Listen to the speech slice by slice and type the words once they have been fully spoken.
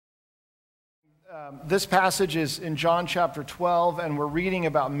This passage is in John chapter 12, and we're reading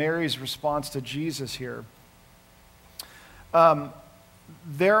about Mary's response to Jesus here. So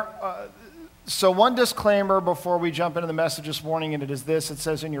one disclaimer before we jump into the message this morning, and it is this. It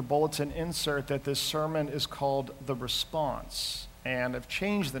says in your bulletin insert that this sermon is called The Response. And I've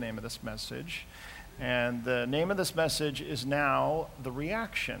changed the name of this message. And the name of this message is now The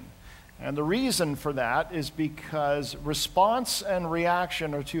Reaction. And the reason for that is because response and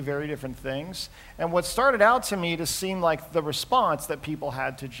reaction are two very different things. And what started out to me to seem like the response that people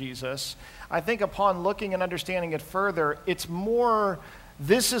had to Jesus, I think upon looking and understanding it further,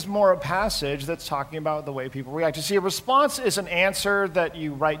 this is more a passage that's talking about the way people react. You see, a response is an answer that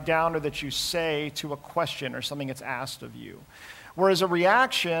you write down or that you say to a question or something that's asked of you. Whereas a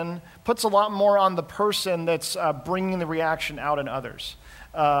reaction puts a lot more on the person that's bringing the reaction out in others.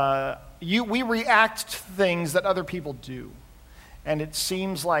 We react to things that other people do. And it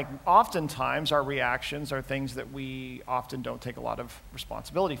seems like oftentimes our reactions are things that we often don't take a lot of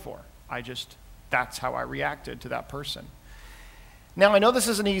responsibility for. That's how I reacted to that person. Now, I know this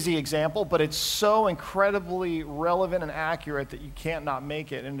is an easy example, but it's so incredibly relevant and accurate that you can't not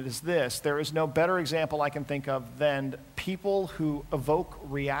make it, and it is this. There is no better example I can think of than people who evoke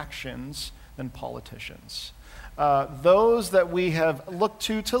reactions than politicians. Those that we have looked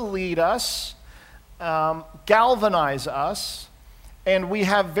to lead us, galvanize us, and we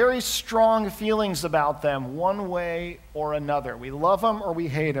have very strong feelings about them one way or another. We love them or we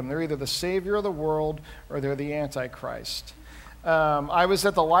hate them. They're either the savior of the world or they're the Antichrist. I was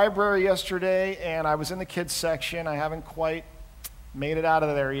at the library yesterday, and I was in the kids section. I haven't quite made it out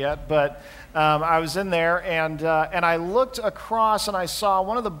of there yet, but I was in there, and I looked across, and I saw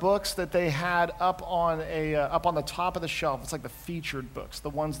one of the books that they had up on the top of the shelf. It's like the featured books,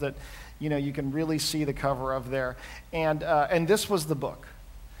 the ones that you can really see the cover of there, and this was the book.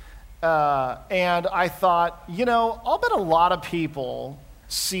 And I thought, I'll bet a lot of people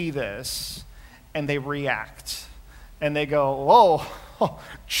see this, and they react. And they go, oh,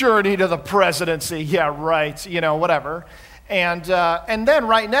 journey to the presidency, yeah, right, whatever. And then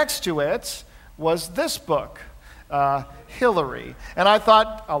right next to it was this book, Hillary. And I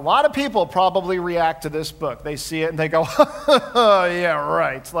thought a lot of people probably react to this book. They see it and they go, yeah,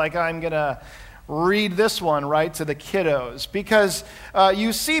 right, like I'm going to read this one, right, to the kiddos. Because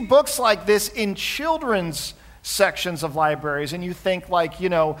you see books like this in children's sections of libraries, and you think like,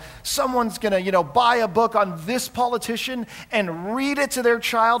 someone's gonna, buy a book on this politician and read it to their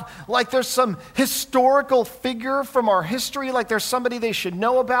child like there's some historical figure from our history, like there's somebody they should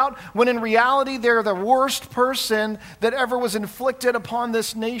know about, when in reality they're the worst person that ever was inflicted upon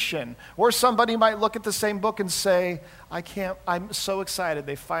this nation. Or somebody might look at the same book and say, I'm so excited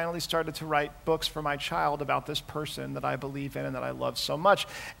they finally started to write books for my child about this person that I believe in and that I love so much.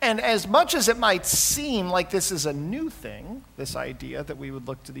 And as much as it might seem like this is a new thing, this idea that we would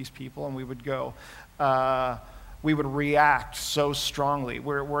look to these people and we would go, we would react so strongly.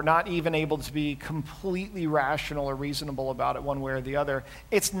 We're not even able to be completely rational or reasonable about it one way or the other.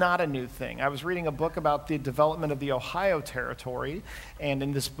 It's not a new thing. I was reading a book about the development of the Ohio Territory, and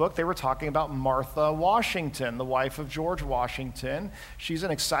in this book they were talking about Martha Washington, the wife of George Washington. She's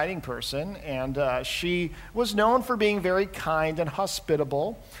an exciting person, and she was known for being very kind and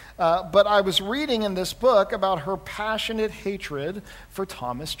hospitable. But I was reading in this book about her passionate hatred for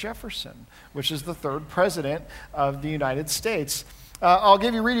Thomas Jefferson, which is the third president of the United States. I'll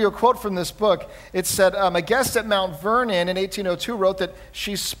read you a quote from this book. It said, a guest at Mount Vernon in 1802 wrote that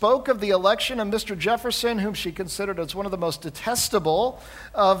she spoke of the election of Mr. Jefferson, whom she considered as one of the most detestable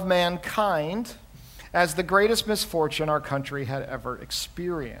of mankind, as the greatest misfortune our country had ever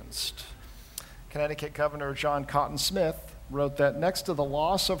experienced. Connecticut Governor John Cotton Smith wrote that next to the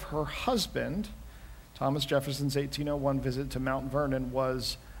loss of her husband, Thomas Jefferson's 1801 visit to Mount Vernon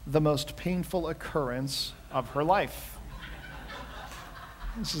was the most painful occurrence of her life.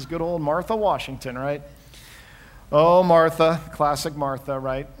 This is good old Martha Washington, right? Oh, Martha, classic Martha,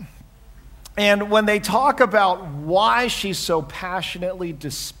 right? And when they talk about why she so passionately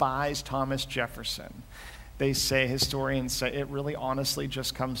despised Thomas Jefferson, historians say it really honestly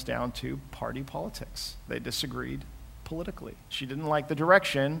just comes down to party politics. They disagreed politically. She didn't like the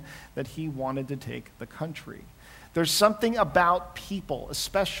direction that he wanted to take the country. There's something about people,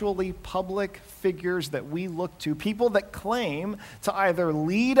 especially public figures that we look to, people that claim to either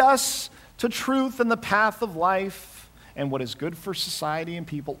lead us to truth and the path of life and what is good for society and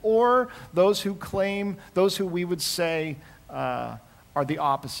people, or those who we would say are the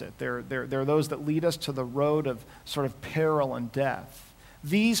opposite. They're those that lead us to the road of sort of peril and death.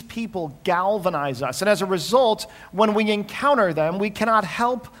 These people galvanize us, and as a result, when we encounter them, we cannot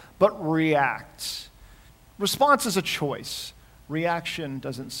help but react. Response is a choice. Reaction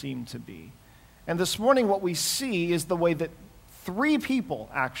doesn't seem to be. And this morning what we see is the way that three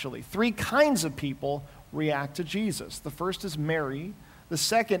kinds of people react to Jesus. The first is Mary. The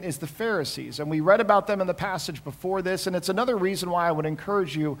second is the Pharisees, and we read about them in the passage before this, and it's another reason why I would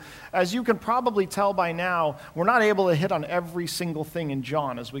encourage you. As you can probably tell by now, we're not able to hit on every single thing in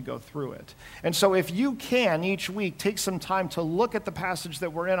John as we go through it. And so if you can, each week, take some time to look at the passage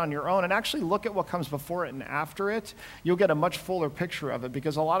that we're in on your own and actually look at what comes before it and after it, you'll get a much fuller picture of it,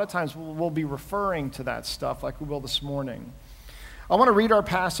 because a lot of times we'll be referring to that stuff like we will this morning. I want to read our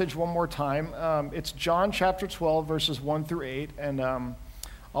passage one more time. It's John chapter 12, verses 1 through 8, and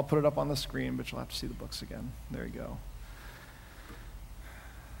I'll put it up on the screen, but you'll have to see the books again. There you go.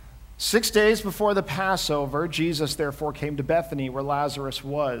 6 days before the Passover, Jesus therefore came to Bethany, where Lazarus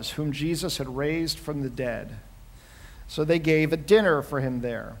was, whom Jesus had raised from the dead. So they gave a dinner for him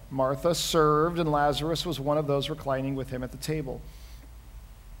there. Martha served, and Lazarus was one of those reclining with him at the table.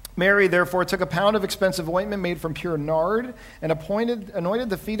 Mary, therefore, took a pound of expensive ointment made from pure nard and anointed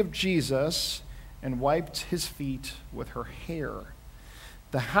the feet of Jesus and wiped his feet with her hair.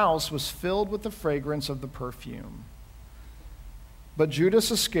 The house was filled with the fragrance of the perfume. But Judas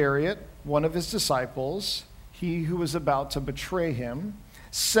Iscariot, one of his disciples, he who was about to betray him,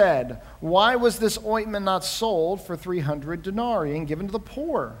 said, "Why was this ointment not sold for 300 denarii and given to the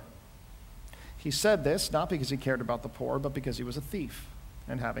poor?" He said this not because he cared about the poor, but because he was a thief,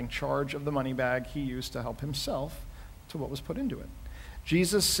 and having charge of the money bag, he used to help himself to what was put into it.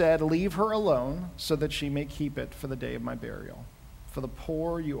 Jesus said, "Leave her alone so that she may keep it for the day of my burial. For the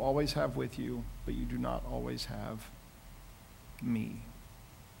poor you always have with you, but you do not always have me."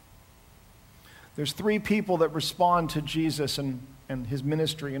 There's three people that respond to Jesus and his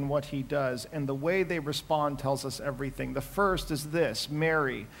ministry and what he does, and the way they respond tells us everything. The first is this,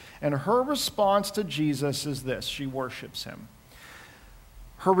 Mary, and her response to Jesus is this: she worships him.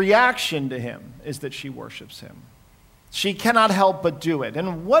 Her reaction to him is that she worships him. She cannot help but do it.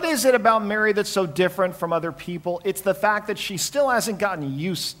 And what is it about Mary that's so different from other people? It's the fact that she still hasn't gotten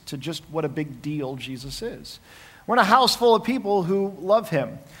used to just what a big deal Jesus is. We're in a house full of people who love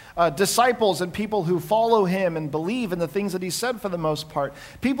him, disciples and people who follow him and believe in the things that he said for the most part,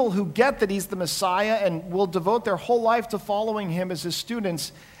 people who get that he's the Messiah and will devote their whole life to following him as his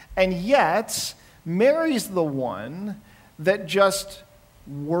students. And yet, Mary's the one that just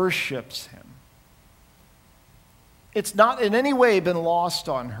worships him. It's not in any way been lost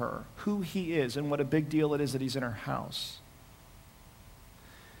on her who he is and what a big deal it is that he's in her house.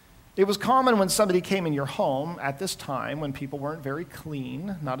 It was common when somebody came in your home at this time, when people weren't very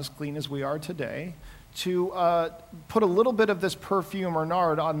clean, not as clean as we are today, to put a little bit of this perfume or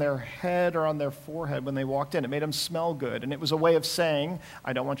nard on their head or on their forehead when they walked in. It made them smell good, and it was a way of saying,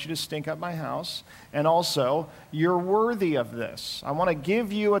 I don't want you to stink up my house, and also, you're worthy of this. I want to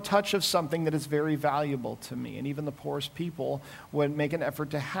give you a touch of something that is very valuable to me. And even the poorest people would make an effort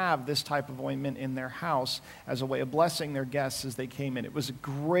to have this type of ointment in their house as a way of blessing their guests as they came in. It was a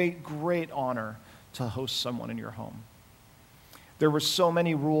great, great honor to host someone in your home. There were so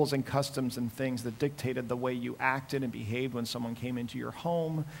many rules and customs and things that dictated the way you acted and behaved when someone came into your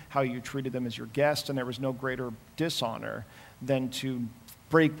home, how you treated them as your guest, and there was no greater dishonor than to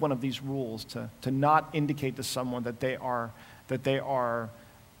break one of these rules, to not indicate to someone that they are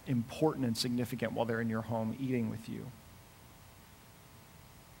important and significant while they're in your home eating with you.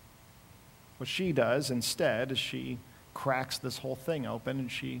 What she does instead is she cracks this whole thing open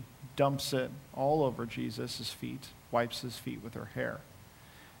and she dumps it all over Jesus' feet, wipes his feet with her hair.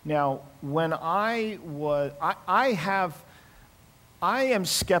 Now, when I am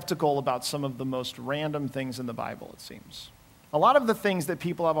skeptical about some of the most random things in the Bible, it seems. A lot of the things that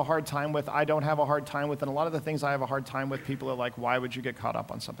people have a hard time with, I don't have a hard time with, and a lot of the things I have a hard time with, people are like, why would you get caught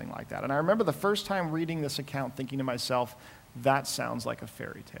up on something like that? And I remember the first time reading this account thinking to myself, that sounds like a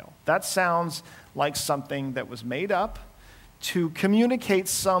fairy tale. That sounds like something that was made up to communicate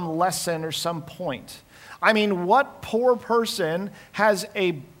some lesson or some point. I mean, what poor person has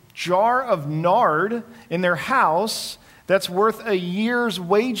a jar of nard in their house that's worth a year's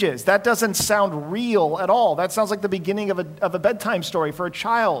wages? That doesn't sound real at all. That sounds like the beginning of a bedtime story for a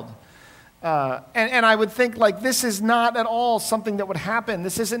child. And I would think, like, this is not at all something that would happen.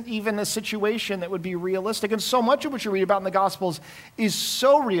 This isn't even a situation that would be realistic. And so much of what you read about in the Gospels is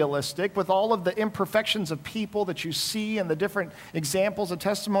so realistic, with all of the imperfections of people that you see and the different examples of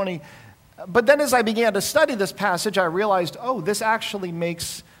testimony. But then as I began to study this passage, I realized, oh, this actually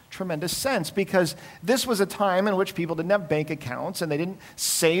makes tremendous sense because this was a time in which people didn't have bank accounts and they didn't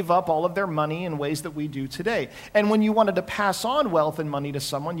save up all of their money in ways that we do today. And when you wanted to pass on wealth and money to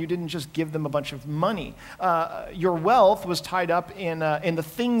someone, you didn't just give them a bunch of money. Your wealth was tied up in the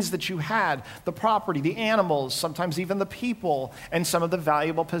things that you had, the property, the animals, sometimes even the people, and some of the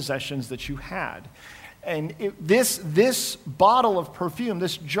valuable possessions that you had. And this bottle of perfume,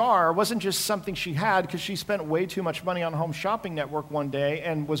 this jar, wasn't just something she had because she spent way too much money on Home Shopping Network one day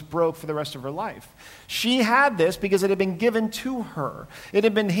and was broke for the rest of her life. She had this because it had been given to her. It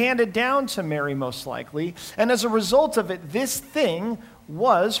had been handed down to Mary, most likely. And as a result of it, this thing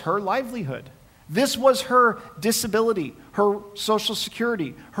was her livelihood. This was her disability, her Social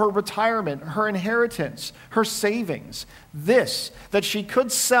Security, her retirement, her inheritance, her savings. This, that she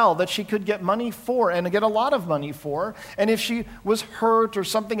could sell, that she could get money for and get a lot of money for. And if she was hurt or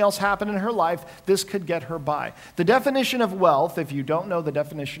something else happened in her life, this could get her by. The definition of wealth, if you don't know the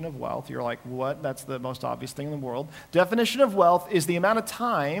definition of wealth, you're like, what? That's the most obvious thing in the world. Definition of wealth is the amount of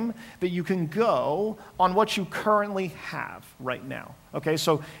time that you can go on what you currently have right now. Okay,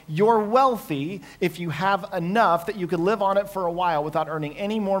 so you're wealthy if you have enough that you could live on it for a while without earning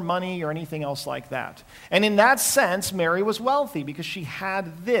any more money or anything else like that. And in that sense, Mary was wealthy because she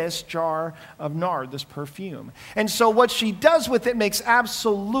had this jar of nard, this perfume. And so what she does with it makes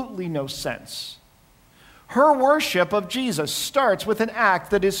absolutely no sense. Her worship of Jesus starts with an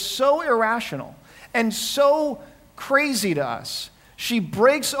act that is so irrational and so crazy to us. She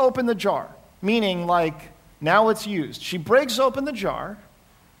breaks open the jar, meaning like, now it's used. She breaks open the jar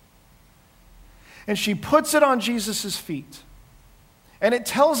and she puts it on Jesus' feet. And it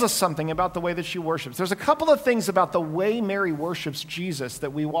tells us something about the way that she worships. There's a couple of things about the way Mary worships Jesus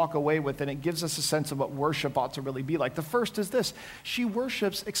that we walk away with, and it gives us a sense of what worship ought to really be like. The first is this: she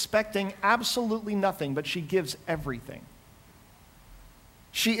worships expecting absolutely nothing, but she gives everything.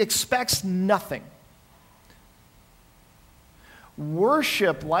 She expects nothing.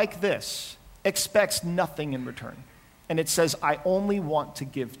 Worship like this expects nothing in return. And it says, I only want to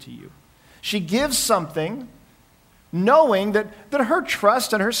give to you. She gives something knowing that her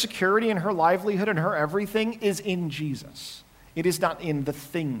trust and her security and her livelihood and her everything is in Jesus. It is not in the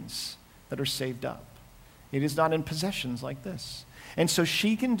things that are saved up. It is not in possessions like this. And so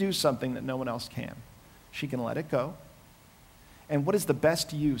she can do something that no one else can. She can let it go. And what is the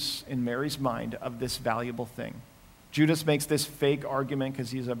best use in Mary's mind of this valuable thing? Judas makes this fake argument because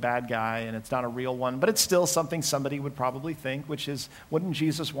he's a bad guy and it's not a real one, but it's still something somebody would probably think, which is, wouldn't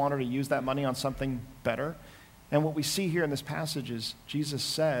Jesus want her to use that money on something better? And what we see here in this passage is Jesus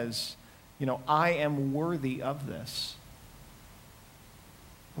says, I am worthy of this.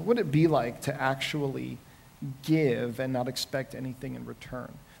 What would it be like to actually give and not expect anything in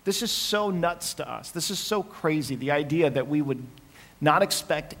return? This is so nuts to us. This is so crazy, the idea that we would not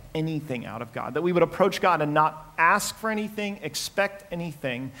expect anything out of God, that we would approach God and not ask for anything, expect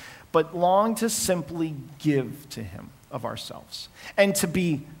anything, but long to simply give to him of ourselves and to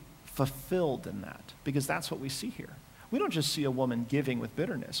be fulfilled in that, because that's what we see here. We don't just see a woman giving with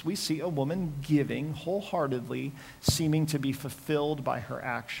bitterness. We see a woman giving wholeheartedly, seeming to be fulfilled by her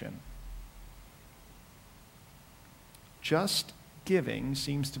action. Just giving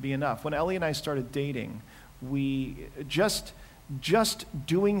seems to be enough. When Ellie and I started dating, we just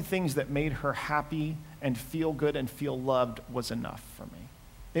doing things that made her happy and feel good and feel loved was enough for me.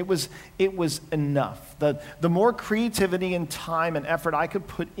 It was enough. The more creativity and time and effort I could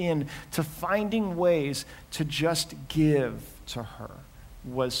put in to finding ways to just give to her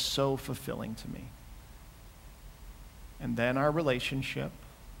was so fulfilling to me. And then our relationship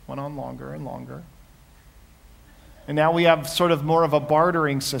went on longer and longer. And now we have sort of more of a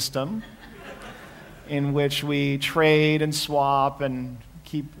bartering system in which we trade and swap and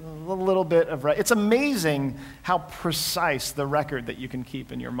keep a little bit of... It's amazing how precise the record that you can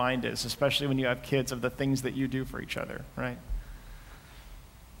keep in your mind is, especially when you have kids, of the things that you do for each other, right?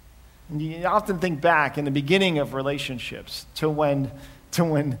 And you often think back in the beginning of relationships to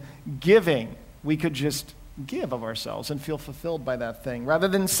when giving, we could just give of ourselves and feel fulfilled by that thing, rather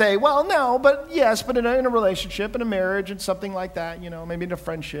than say, well, no, but yes, but in a relationship, in a marriage, and something like that, maybe in a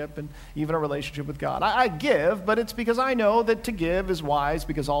friendship and even a relationship with God. I give, but it's because I know that to give is wise,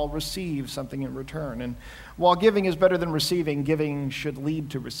 because I'll receive something in return. And while giving is better than receiving, giving should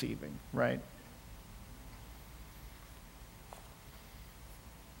lead to receiving, right?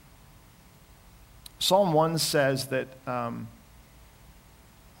 Psalm 1 says that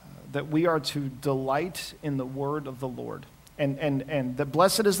we are to delight in the word of the Lord. And that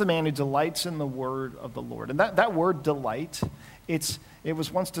blessed is the man who delights in the word of the Lord. And that word delight, it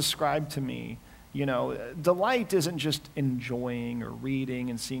was once described to me Delight isn't just enjoying or reading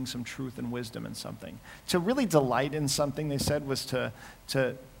and seeing some truth and wisdom in something. To really delight in something, they said, was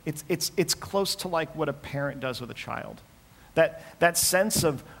it's close to like what a parent does with a child. That sense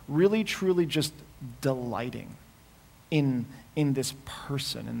of really, truly just delighting in this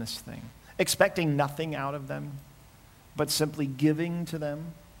person, in this thing. Expecting nothing out of them, but simply giving to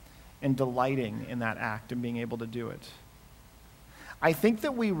them and delighting in that act and being able to do it. I think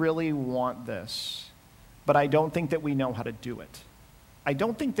that we really want this, but I don't think that we know how to do it. I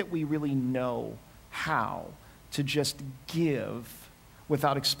don't think that we really know how to just give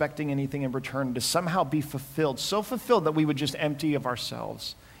without expecting anything in return, to somehow be fulfilled, so fulfilled that we would just empty of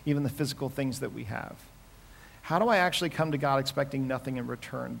ourselves, even the physical things that we have. How do I actually come to God expecting nothing in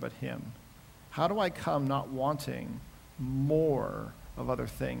return but Him? How do I come not wanting more of other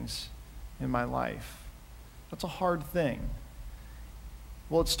things in my life? That's a hard thing.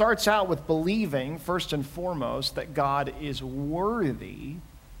 Well, it starts out with believing, first and foremost, that God is worthy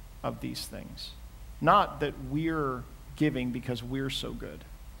of these things. Not that we're giving because we're so good.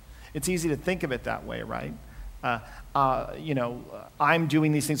 It's easy to think of it that way, right? I'm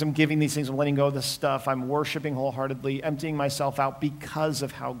doing these things, I'm giving these things, I'm letting go of this stuff, I'm worshiping wholeheartedly, emptying myself out because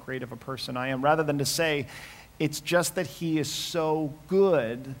of how great of a person I am, rather than to say, it's just that He is so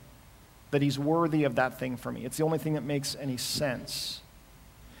good that He's worthy of that thing for me. It's the only thing that makes any sense.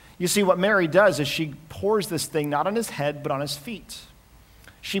 You see, what Mary does is she pours this thing not on His head, but on His feet.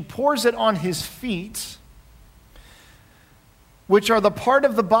 She pours it on His feet, which are the part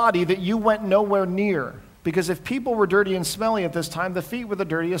of the body that you went nowhere near. Because if people were dirty and smelly at this time, the feet were the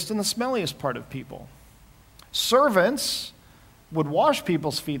dirtiest and the smelliest part of people. Servants would wash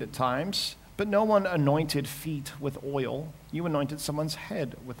people's feet at times, but no one anointed feet with oil. You anointed someone's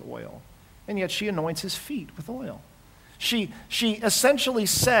head with oil. And yet she anoints His feet with oil. She essentially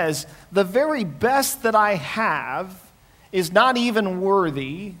says, the very best that I have is not even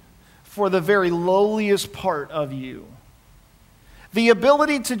worthy for the very lowliest part of you. The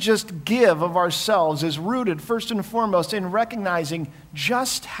ability to just give of ourselves is rooted first and foremost in recognizing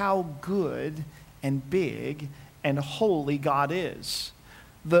just how good and big and holy God is.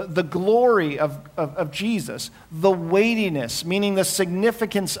 The glory of Jesus, the weightiness, meaning the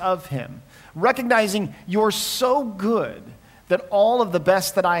significance of Him. Recognizing you're so good that all of the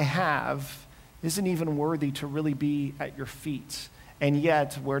best that I have isn't even worthy to really be at your feet. And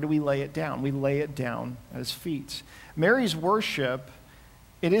yet, where do we lay it down? We lay it down at His feet. Mary's worship,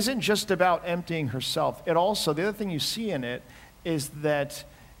 it isn't just about emptying herself. It also, the other thing you see in it is that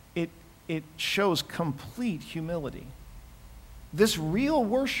it shows complete humility. This real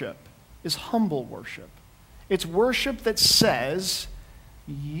worship is humble worship. It's worship that says,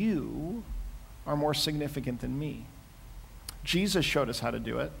 you are more significant than me. Jesus showed us how to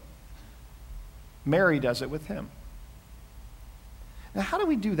do it. Mary does it with Him. Now, how do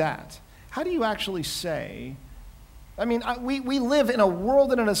we do that? How do you actually say, we live in a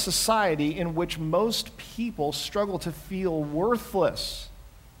world and in a society in which most people struggle to feel worthless.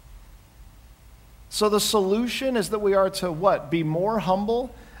 So the solution is that we are to what? Be more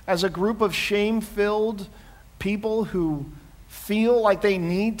humble as a group of shame-filled people who feel like they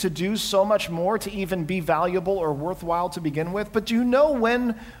need to do so much more to even be valuable or worthwhile to begin with. But do you know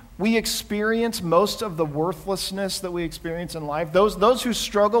when we experience most of the worthlessness that we experience in life? Those who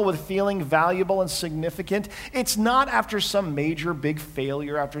struggle with feeling valuable and significant, it's not after some major big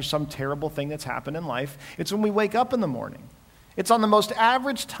failure, after some terrible thing that's happened in life. It's when we wake up in the morning. It's on the most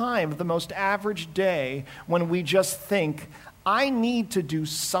average time, the most average day, when we just think, I need to do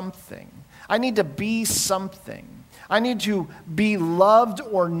something. I need to be something. I need to be loved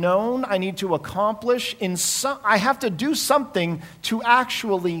or known. I need to accomplish I have to do something to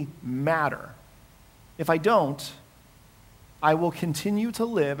actually matter. If I don't, I will continue to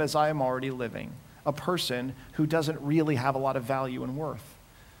live as I am already living, a person who doesn't really have a lot of value and worth.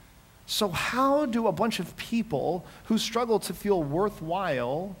 So how do a bunch of people who struggle to feel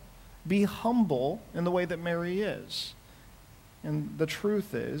worthwhile be humble in the way that Mary is? And the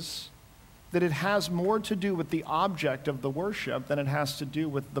truth is that it has more to do with the object of the worship than it has to do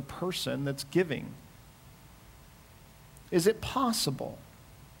with the person that's giving. Is it possible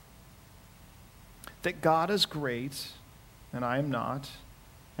that God is great and I am not,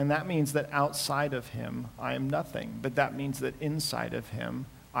 and that means that outside of Him I am nothing, but that means that inside of Him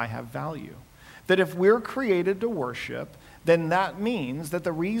I have value? That if we're created to worship, then that means that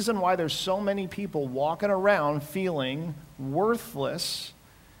the reason why there's so many people walking around feeling worthless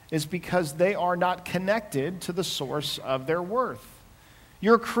is because they are not connected to the source of their worth.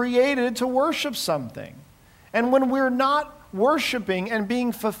 You're created to worship something. And when we're not worshiping and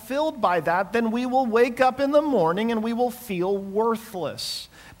being fulfilled by that, then we will wake up in the morning and we will feel worthless.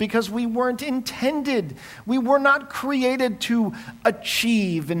 Because we weren't intended. We were not created to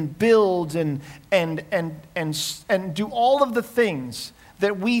achieve and build and do all of the things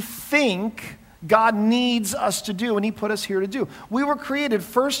that we think God needs us to do and he put us here to do. We were created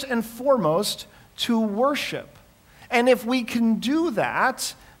first and foremost to worship. And if we can do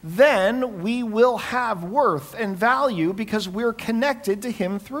that, then we will have worth and value because we're connected to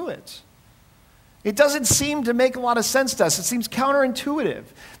him through it. It doesn't seem to make a lot of sense to us. It seems counterintuitive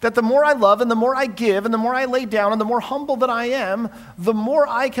that the more I love and the more I give and the more I lay down and the more humble that I am, the more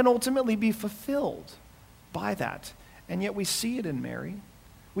I can ultimately be fulfilled by that. And yet we see it in Mary.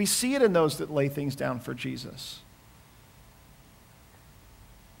 We see it in those that lay things down for Jesus.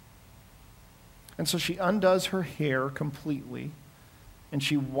 And so she undoes her hair completely and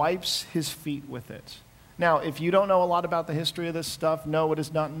she wipes his feet with it. Now, if you don't know a lot about the history of this stuff, no, it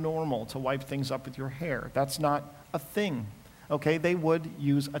is not normal to wipe things up with your hair. That's not a thing, okay? They would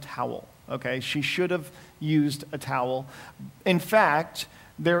use a towel, okay? She should have used a towel. In fact,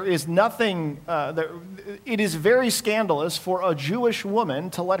 there is nothing, it is very scandalous for a Jewish woman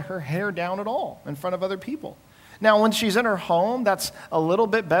to let her hair down at all in front of other people. Now, when she's in her home, that's a little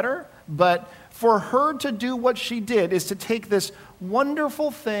bit better, but for her to do what she did is to take this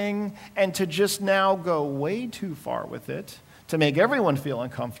wonderful thing and to just now go way too far with it, to make everyone feel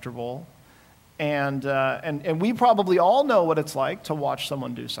uncomfortable. And we probably all know what it's like to watch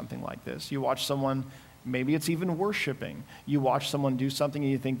someone do something like this. You watch someone, maybe it's even worshiping. You watch someone do something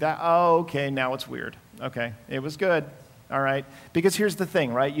and you think that, oh, okay, now it's weird. Okay, it was good. All right, because here's the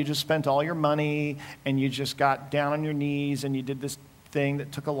thing, right? You just spent all your money and you just got down on your knees and you did this thing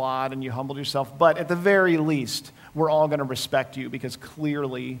that took a lot and you humbled yourself. But at the very least, we're all going to respect you because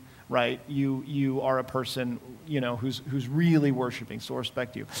clearly, right, you are a person, who's really worshiping, so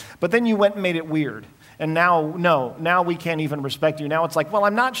respect you. But then you went and made it weird. And now we can't even respect you. Now it's like, well,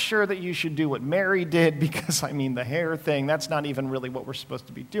 I'm not sure that you should do what Mary did because, the hair thing, that's not even really what we're supposed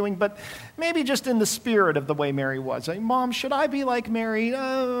to be doing. But maybe just in the spirit of the way Mary was. Like, Mom, should I be like Mary?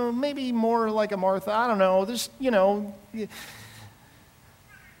 Maybe more like a Martha. I don't know.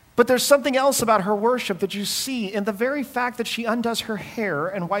 But there's something else about her worship that you see in the very fact that she undoes her hair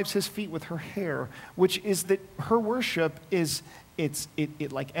and wipes his feet with her hair, which is that her worship is,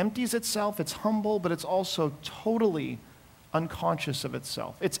 it like empties itself, it's humble, but it's also totally unconscious of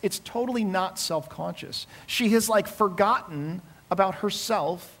itself. It's totally not self-conscious. She has forgotten about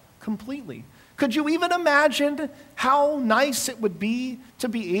herself completely. Could you even imagine how nice it would be to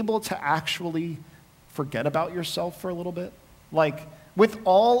be able to actually forget about yourself for a little bit? With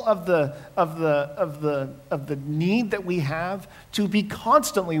all of the need that we have to be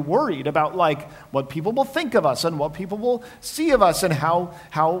constantly worried about what people will think of us and what people will see of us and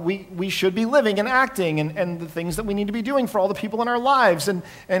how we should be living and acting and the things that we need to be doing for all the people in our lives and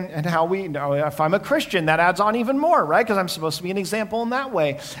how if I'm a Christian, that adds on even more, right? Because I'm supposed to be an example in that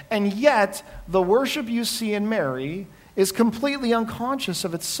way. And yet, the worship you see in Mary is completely unconscious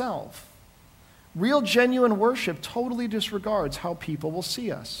of itself. Real, genuine worship totally disregards how people will see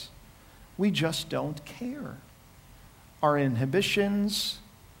us. We just don't care. Our inhibitions,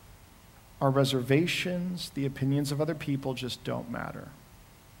 our reservations, the opinions of other people just don't matter.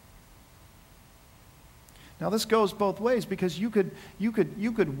 Now, this goes both ways because you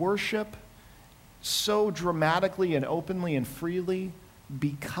could worship so dramatically and openly and freely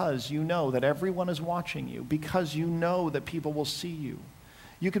because you know that everyone is watching you, because you know that people will see you.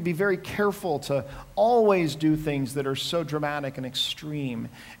 You could be very careful to always do things that are so dramatic and extreme.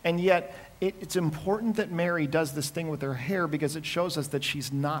 And yet, it's important that Mary does this thing with her hair because it shows us that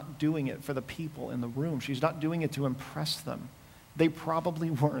she's not doing it for the people in the room. She's not doing it to impress them. They probably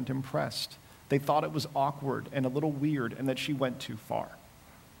weren't impressed. They thought it was awkward and a little weird and that she went too far.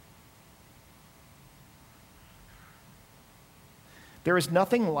 There is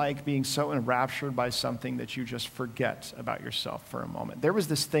nothing like being so enraptured by something that you just forget about yourself for a moment. There was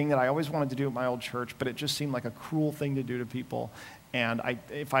this thing that I always wanted to do at my old church, but it just seemed like a cruel thing to do to people. And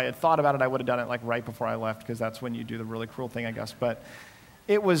if I had thought about it, I would have done it right before I left, because that's when you do the really cruel thing, I guess. But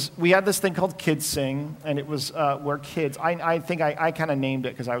we had this thing called Kids Sing, and it was where kids, I think I kind of named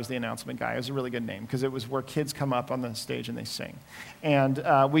it because I was the announcement guy. It was a really good name because it was where kids come up on the stage and they sing. And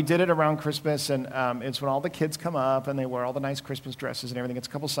we did it around Christmas, and it's when all the kids come up and they wear all the nice Christmas dresses and everything. It's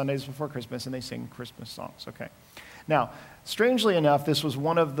a couple Sundays before Christmas and they sing Christmas songs, okay? Now, strangely enough, this was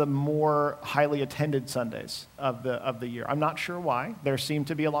one of the more highly attended Sundays of the year. I'm not sure why. There seemed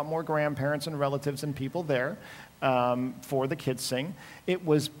to be a lot more grandparents and relatives and people there for the Kids Sing. It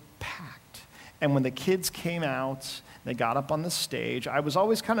was packed. And when the kids came out, They got up on the stage. I was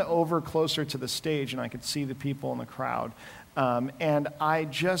always kind of over closer to the stage, and I could see the people in the crowd. And I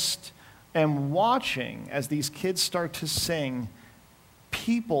just am watching as these kids start to sing,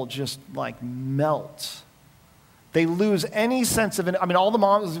 people just like melt. They lose any sense of it. I mean, all the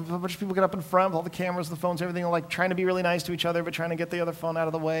moms, a bunch of people get up in front with all the cameras, the phones, everything, like trying to be really nice to each other, but trying to get the other phone out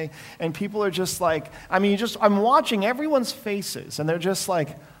of the way. And people are just like, I'm watching everyone's faces, and they're just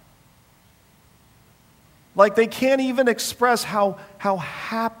like they can't even express how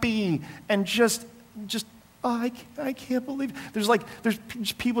happy and just oh, I can't believe. There's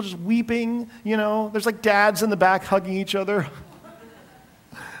people just weeping, There's like dads in the back hugging each other.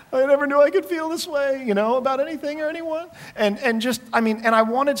 I never knew I could feel this way, about anything or anyone. And I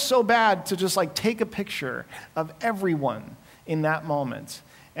wanted so bad to just like take a picture of everyone in that moment.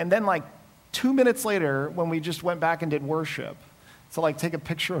 And then like 2 minutes later, when we just went back and did worship, to like take a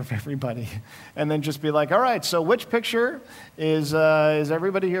picture of everybody and then just be like, all right, so which picture is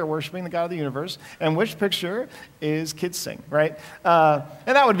everybody here worshiping the God of the universe? And which picture is kids sing, right? And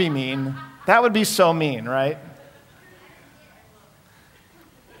that would be mean. That would be so mean, right?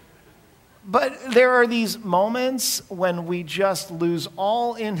 But there are these moments when we just lose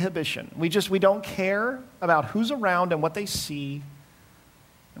all inhibition. We don't care about who's around and what they see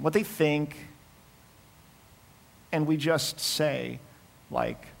and what they think. And we just say,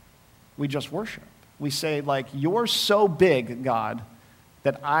 we just worship. We say, you're so big, God,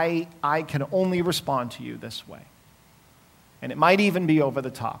 that I can only respond to you this way. And it might even be over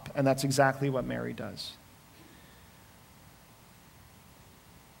the top. And that's exactly what Mary does.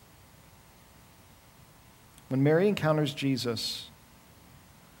 When Mary encounters Jesus,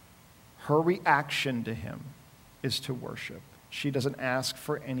 her reaction to him is to worship. She doesn't ask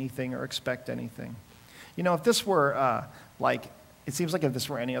for anything or expect anything. If this were, it seems like if this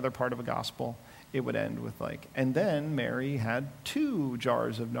were any other part of a gospel, it would end with and then Mary had 2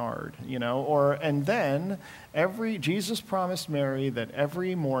 jars of nard, and then Jesus promised Mary that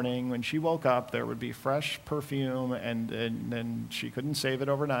every morning when she woke up, there would be fresh perfume, and then she couldn't save it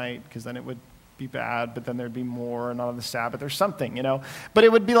overnight because then it would be bad, but then there'd be more, and on the Sabbath or something, But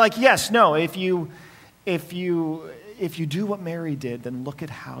it would be yes, no, if you do what Mary did, then look at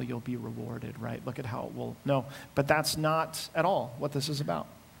how you'll be rewarded, right? Look at how it will. No, but that's not at all what this is about.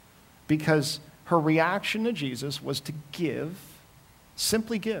 Because her reaction to Jesus was to give,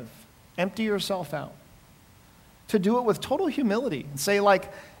 simply give, empty yourself out. To do it with total humility and say,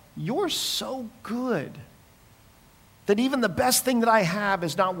 you're so good that even the best thing that I have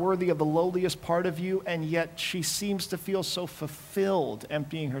is not worthy of the lowliest part of you, and yet she seems to feel so fulfilled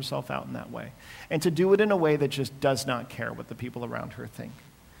emptying herself out in that way. And to do it in a way that just does not care what the people around her think.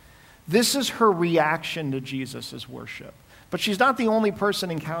 This is her reaction to Jesus' worship. But she's not the only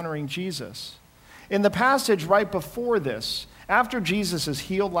person encountering Jesus. In the passage right before this, after Jesus has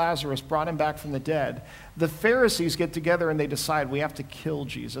healed Lazarus, brought him back from the dead, the Pharisees get together and they decide we have to kill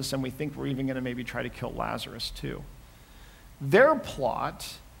Jesus, and we think we're even going to maybe try to kill Lazarus too. Their plot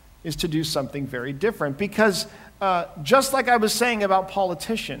is to do something very different because just like I was saying about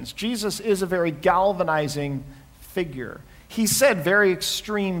politicians, Jesus is a very galvanizing figure. He said very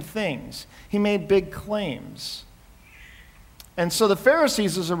extreme things. He made big claims. And so the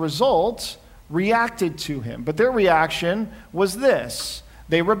Pharisees, as a result, reacted to him. But their reaction was this.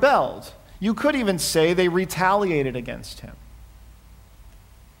 They rebelled. You could even say they retaliated against him.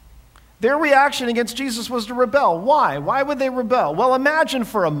 Their reaction against Jesus was to rebel. Why? Why would they rebel? Well, imagine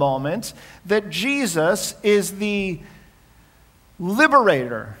for a moment that Jesus is the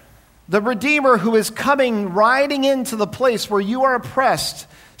liberator, the Redeemer who is coming, riding into the place where you are oppressed,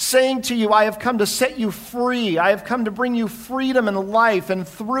 saying to you, I have come to set you free. I have come to bring you freedom and life, and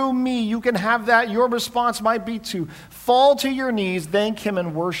through me you can have that. Your response might be to fall to your knees, thank him,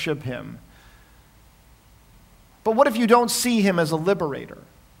 and worship him. But what if you don't see him as a liberator?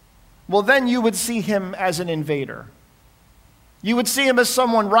 Well, then you would see him as an invader. You would see him as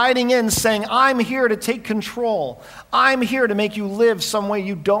someone riding in saying, I'm here to take control. I'm here to make you live some way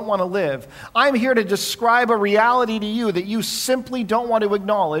you don't want to live. I'm here to describe a reality to you that you simply don't want to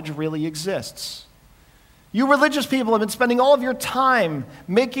acknowledge really exists. You religious people have been spending all of your time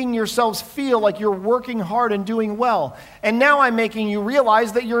making yourselves feel like you're working hard and doing well. And now I'm making you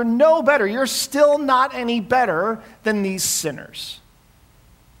realize that you're no better. You're still not any better than these sinners.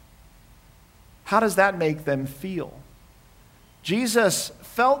 How does that make them feel? Jesus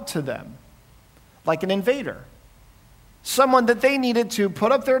felt to them like an invader, someone that they needed to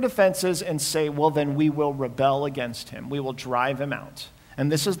put up their defenses and say, well, then we will rebel against him. We will drive him out. And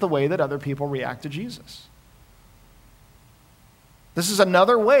this is the way that other people react to Jesus. This is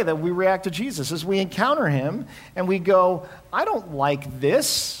another way that we react to Jesus, is we encounter him and we go, I don't like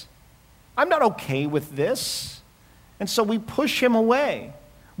this. I'm not okay with this. And so we push him away.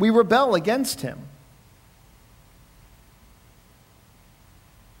 We rebel against him.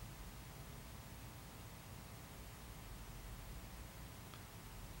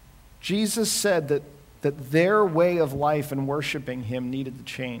 Jesus said that their way of life and worshiping him needed to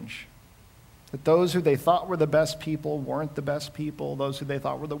change. That those who they thought were the best people weren't the best people. Those who they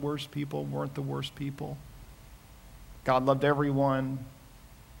thought were the worst people weren't the worst people. God loved everyone.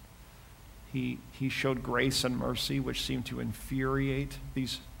 He showed grace and mercy, which seemed to infuriate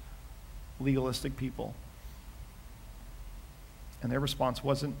these legalistic people. And their response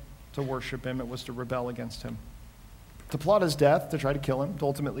wasn't to worship him, it was to rebel against him. To plot his death, to try to kill him, to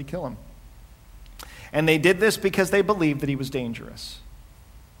ultimately kill him. And they did this because they believed that he was dangerous.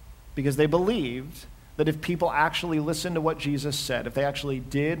 Because they believed that if people actually listened to what Jesus said, if they actually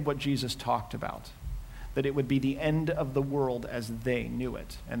did what Jesus talked about, that it would be the end of the world as they knew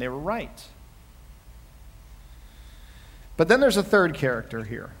it. And they were right. But then there's a third character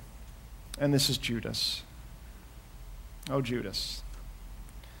here, and this is Judas. Oh, Judas.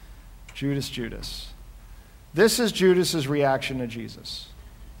 Judas. This is Judas's reaction to Jesus.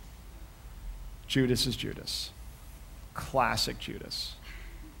 Judas is Judas. Classic Judas.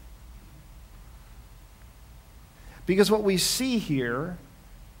 Because what we see here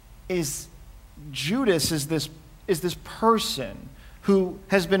is Judas is this person who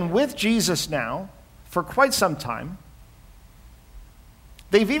has been with Jesus now for quite some time.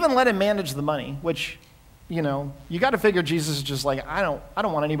 They've even let him manage the money, which, you got to figure Jesus is just like, I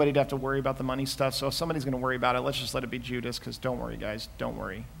don't want anybody to have to worry about the money stuff, so if somebody's going to worry about it, let's just let it be Judas, because don't worry, guys, don't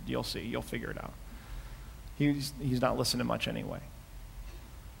worry. You'll see. You'll figure it out. He's not listening much anyway.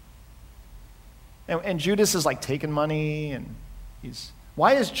 And Judas is like taking money, and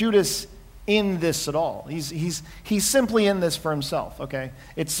why is Judas in this at all? He's simply in this for himself, okay?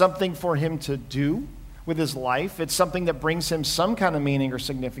 It's something for him to do with his life. It's something that brings him some kind of meaning or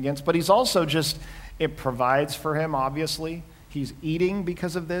significance, but he's also it provides for him, obviously. He's eating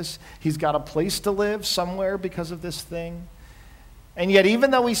because of this. He's got a place to live somewhere because of this thing. And yet, even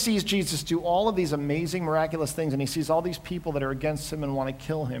though he sees Jesus do all of these amazing, miraculous things, and he sees all these people that are against him and want to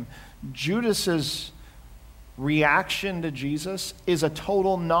kill him, Judas's reaction to Jesus is a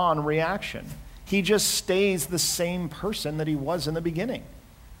total non-reaction. He just stays the same person that he was in the beginning.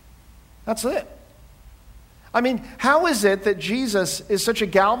 That's it. I mean, how is it that Jesus is such a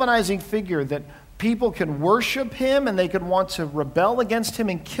galvanizing figure that people can worship him and they can want to rebel against him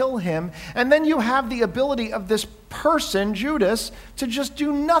and kill him, and then you have the ability of this person, Judas, to just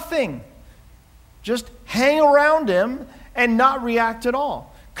do nothing? Just hang around him and not react at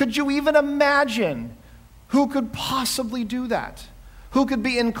all. Could you even imagine who could possibly do that? Who could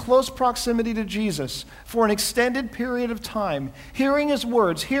be in close proximity to Jesus for an extended period of time, hearing his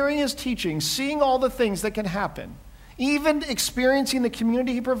words, hearing his teaching, seeing all the things that can happen, even experiencing the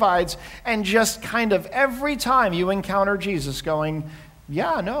community he provides, and just kind of every time you encounter Jesus going,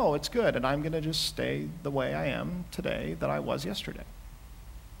 yeah, no, it's good, and I'm going to just stay the way I am today that I was yesterday.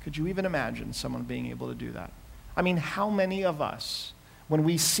 Could you even imagine someone being able to do that? I mean, how many of us, when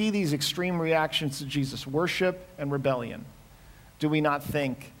we see these extreme reactions to Jesus, worship and rebellion, do we not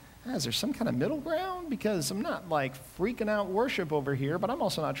think, is there some kind of middle ground? Because I'm not like freaking out worship over here, but I'm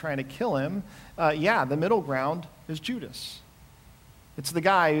also not trying to kill him. The middle ground is Judas. It's the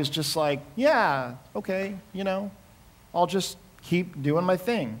guy who's just like, yeah, okay, I'll just keep doing my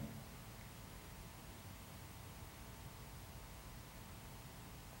thing.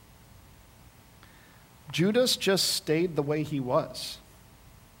 Judas just stayed the way he was.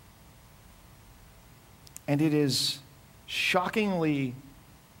 And it is shockingly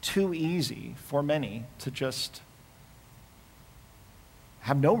too easy for many to just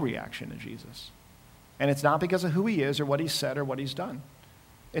have no reaction to Jesus. And it's not because of who he is or what he said or what he's done.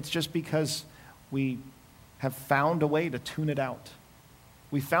 It's just because we have found a way to tune it out.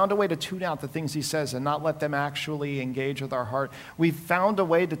 We found a way to tune out the things he says and not let them actually engage with our heart. We've found a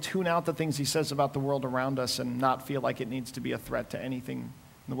way to tune out the things he says about the world around us and not feel like it needs to be a threat to anything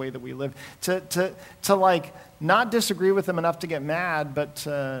in the way that we live. To like not disagree with him enough to get mad, but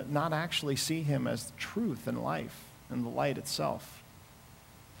not actually see him as the truth and life and the light itself.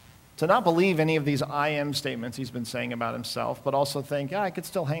 To not believe any of these I am statements he's been saying about himself, but also think, I could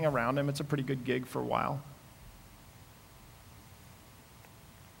still hang around him. It's a pretty good gig for a while.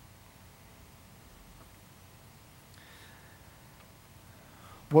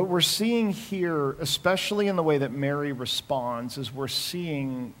 What we're seeing here, especially in the way that Mary responds, is we're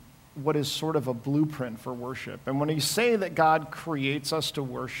seeing what is sort of a blueprint for worship. And when you say that God creates us to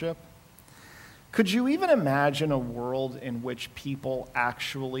worship, could you even imagine a world in which people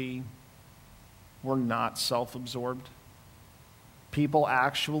actually were not self-absorbed? People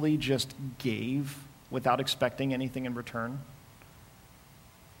actually just gave without expecting anything in return?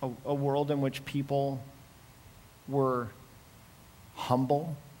 A world in which people were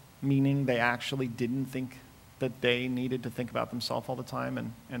humble, meaning they actually didn't think that they needed to think about themselves all the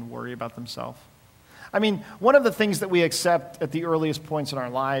time and worry about themselves. I mean, one of the things that we accept at the earliest points in our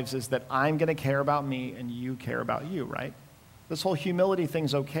lives is that I'm going to care about me and you care about you, right? This whole humility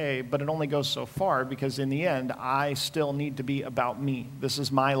thing's okay, but it only goes so far because in the end, I still need to be about me. This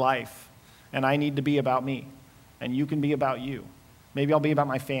is my life, and I need to be about me, and you can be about you. Maybe I'll be about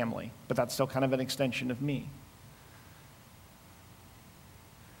my family, but that's still kind of an extension of me.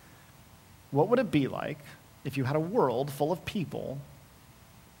 What would it be like if you had a world full of people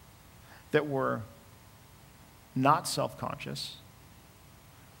that were not self-conscious,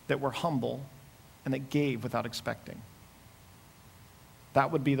 that were humble, and that gave without expecting?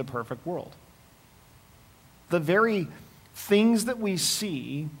 That would be the perfect world. The very things that we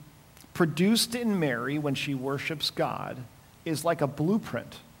see produced in Mary when she worships God is like a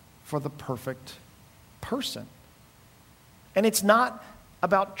blueprint for the perfect person. And it's not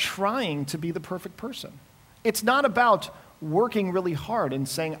about trying to be the perfect person. It's not about working really hard and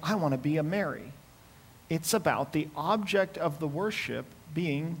saying, I want to be a Mary. It's about the object of the worship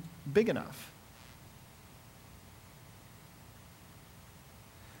being big enough.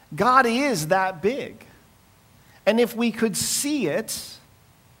 God is that big. And if we could see it,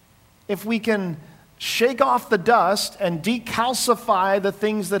 if we can shake off the dust and decalcify the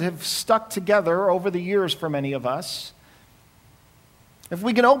things that have stuck together over the years for many of us, if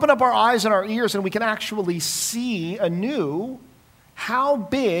we can open up our eyes and our ears and we can actually see anew how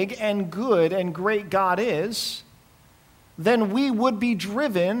big and good and great God is, then we would be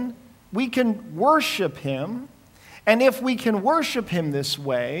driven, we can worship Him, and if we can worship Him this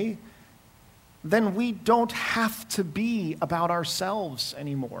way, then we don't have to be about ourselves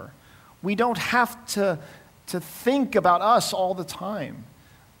anymore. We don't have to think about us all the time.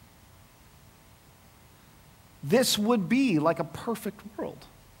 This would be like a perfect world.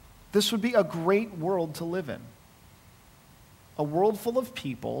 This would be a great world to live in. A world full of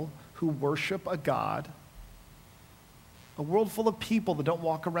people who worship a God. A world full of people that don't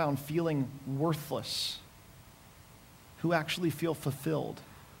walk around feeling worthless. Who actually feel fulfilled.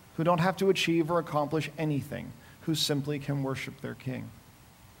 Who don't have to achieve or accomplish anything. Who simply can worship their King.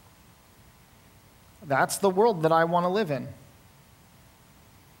 That's the world that I want to live in.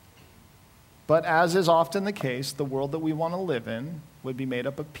 But as is often the case, the world that we want to live in would be made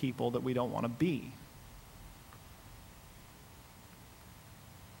up of people that we don't want to be.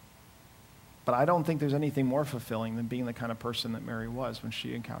 But I don't think there's anything more fulfilling than being the kind of person that Mary was when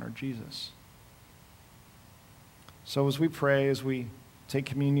she encountered Jesus. So as we pray, as we take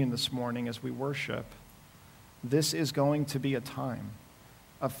communion this morning, as we worship, this is going to be a time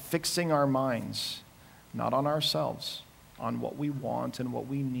of fixing our minds, not on ourselves, on what we want and what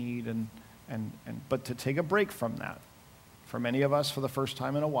we need, but to take a break from that, for many of us for the first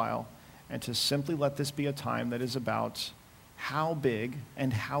time in a while, and to simply let this be a time that is about how big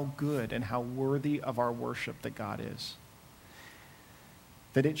and how good and how worthy of our worship that God is.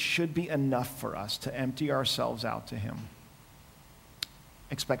 That it should be enough for us to empty ourselves out to Him,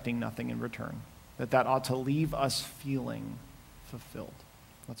 expecting nothing in return. That ought to leave us feeling fulfilled.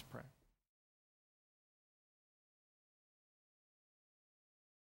 Let's pray.